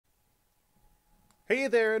Hey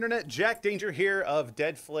there, Internet. Jack Danger here of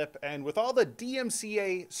Dead Flip, and with all the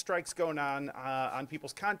DMCA strikes going on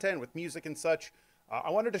people's content with music and such, I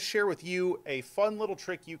wanted to share with you a fun little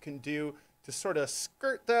trick you can do to sort of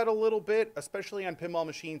skirt that a little bit, especially on pinball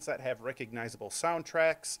machines that have recognizable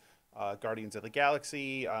soundtracks, Guardians of the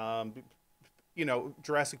Galaxy,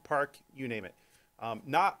 Jurassic Park, you name it.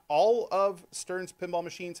 Not all of Stern's pinball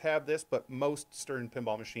machines have this, but most Stern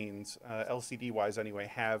pinball machines, LCD-wise anyway,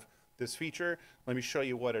 have this feature. Let me show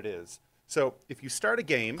you what it is. So if you start a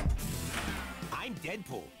game, I'm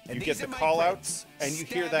Deadpool, and you get the call outs and you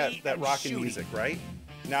hear that rockin' music, right?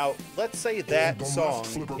 Now, let's say that song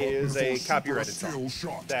is a copyrighted song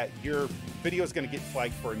that your video is going to get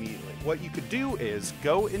flagged for immediately. What you could do is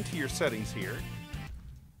go into your settings here,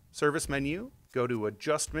 service menu, go to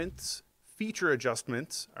adjustments, feature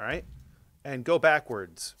adjustments, all right, and go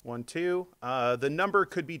backwards. 1, 2. The number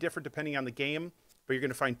could be different depending on the game, but you're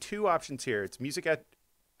going to find two options here. It's music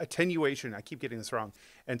attenuation, I keep getting this wrong,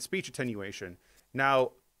 and speech attenuation.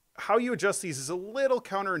 Now, how you adjust these is a little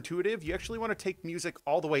counterintuitive. You actually want to take music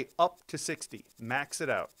all the way up to 60, max it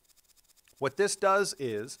out. What this does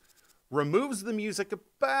is removes the music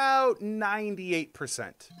about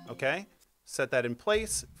 98%, okay? Set that in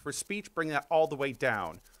place. For speech, bring that all the way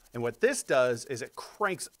down. And what this does is it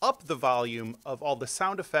cranks up the volume of all the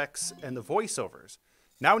sound effects and the voiceovers.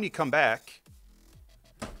 Now when you come back,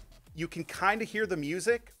 you can kind of hear the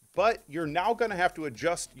music, but you're now going to have to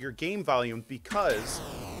adjust your game volume because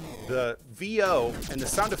the VO and the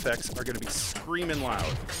sound effects are going to be screaming loud.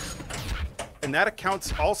 And that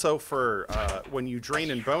accounts also for when you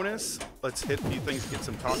drain in bonus. Let's hit a few things, get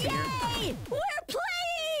some talking here. Yay! We're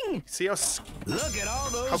playing! See how, Look at all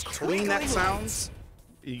those how clean that sounds?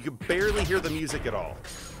 You can barely hear the music at all.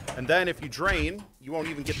 And then if you drain, you won't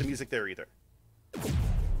even get the music there either.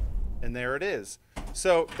 And there it is.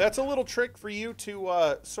 So that's a little trick for you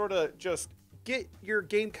to sort of just get your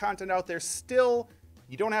game content out there still.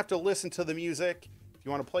 You don't have to listen to the music. If you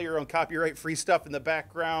want to play your own copyright-free stuff in the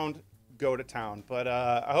background, go to town. But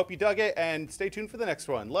I hope you dug it, and stay tuned for the next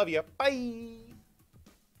one. Love you. Bye!